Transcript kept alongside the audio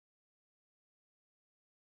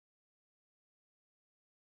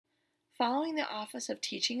Following the Office of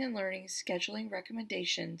Teaching and Learning's scheduling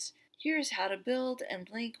recommendations, here is how to build and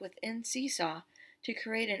link within Seesaw to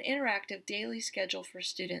create an interactive daily schedule for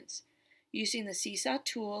students. Using the Seesaw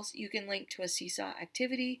tools, you can link to a Seesaw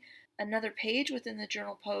activity, another page within the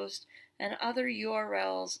journal post, and other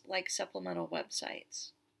URLs like supplemental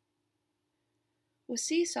websites. With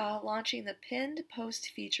Seesaw launching the pinned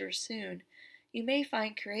post feature soon, you may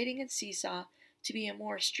find creating in Seesaw to be a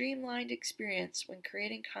more streamlined experience when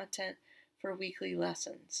creating content for weekly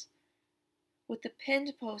lessons. With the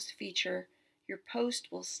pinned post feature, your post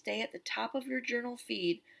will stay at the top of your journal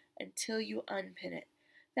feed until you unpin it.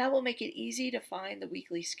 That will make it easy to find the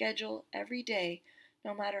weekly schedule every day,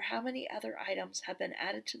 no matter how many other items have been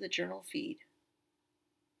added to the journal feed.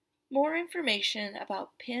 More information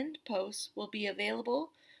about pinned posts will be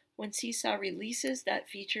available when Seesaw releases that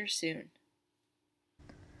feature soon.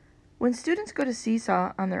 When students go to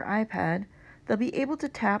Seesaw on their iPad, they'll be able to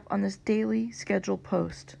tap on this daily schedule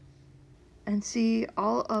post and see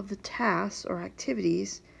all of the tasks or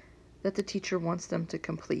activities that the teacher wants them to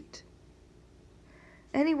complete.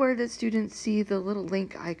 Anywhere that students see the little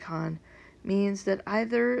link icon means that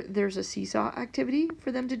either there's a Seesaw activity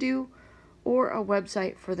for them to do or a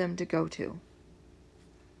website for them to go to.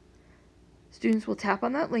 Students will tap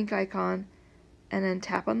on that link icon and then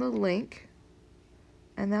tap on the link,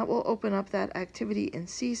 and that will open up that activity in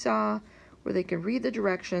Seesaw where they can read the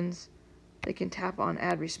directions, they can tap on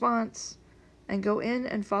Add Response, and go in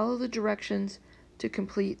and follow the directions to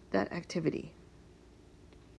complete that activity.